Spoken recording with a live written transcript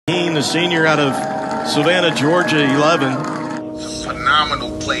the senior out of Savannah, Georgia, 11.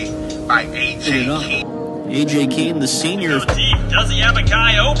 Phenomenal play by A.J. Keene. A.J. Keene, the senior. Deep. Does he have a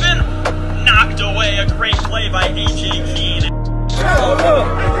guy open? Knocked away. A great play by A.J. Keene.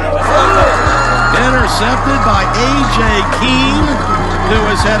 Intercepted by A.J. Keene, who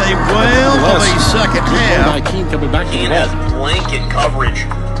has had a whale of a second half. Keene has blanket coverage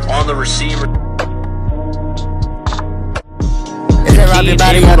on the receiver. Keene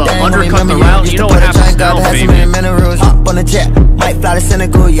able to undercut the route. You know what happens now, baby. Hop on the jet, might fly to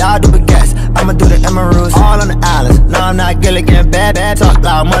Senegal, y'all do baguettes. I'ma do the Emeralds, all on the islands. No, I'm not Gilligan, bad, talk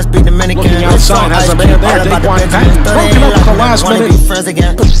loud, must be Dominican. Looking outside, has a man there, Daquan Patton, broken up at the last minute. Be friends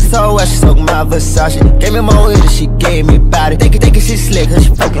again. So well, she soaked my Versace, gave me more than she gave me body. Thinking she slick, her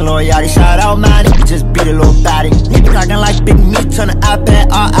she fucking loyalty. Shout out my nigga, just beat a little body. Nigga talking like big meat, turn the iPad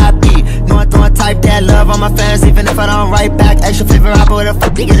R.I.P. No, I don't type that love on my fans, even if I don't write back. Extra favorite rapper, where the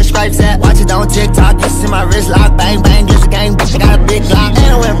fuck they get the stripes at? Watch it on TikTok, you see my wrist lock, bang bang, this a gang, bitch, I got a big Glock.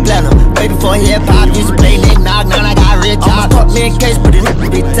 And I went platinum, way before hip hop, used to play Nick Knock, now I got rich. Almost caught me in case, but this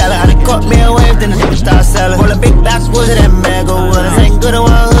nigga be telling. I done caught me a wave, then the nigga start selling. Roll a big backwoods of that mega wood. Ain't good in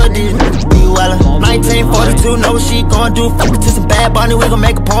one hood, these niggas be wellin'. 1942, know what she gon' do. Fuck it to some bad bunny, we gon'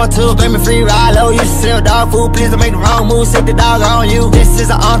 make a part two. Bring me free ride low, you sell dog food, please don't make the wrong move. Sick the dog on you. This is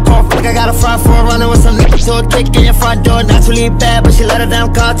an encore, fuck, I got a front for running with some niggas to a kick in your front door. Naturally bad, but she let her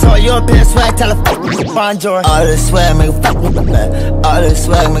damn car tour. European swag, tell her fuck bonjour. All this swag, make a fuck with me, man. All this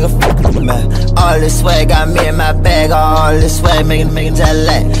swag, make a fuck with me, man. All this swag got me in my bag. All this swag, making jet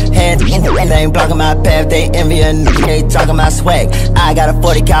lag. Hands they ain't blocking my path. They envy a nigga, they talking my swag. I got a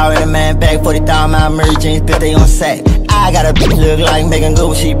 40 cal in a man bag, 40,000 my Murray jeans, bitch, they on sack. I got a bitch look like Megan Good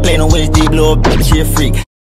when she playing on with deep little bitch, she a freak.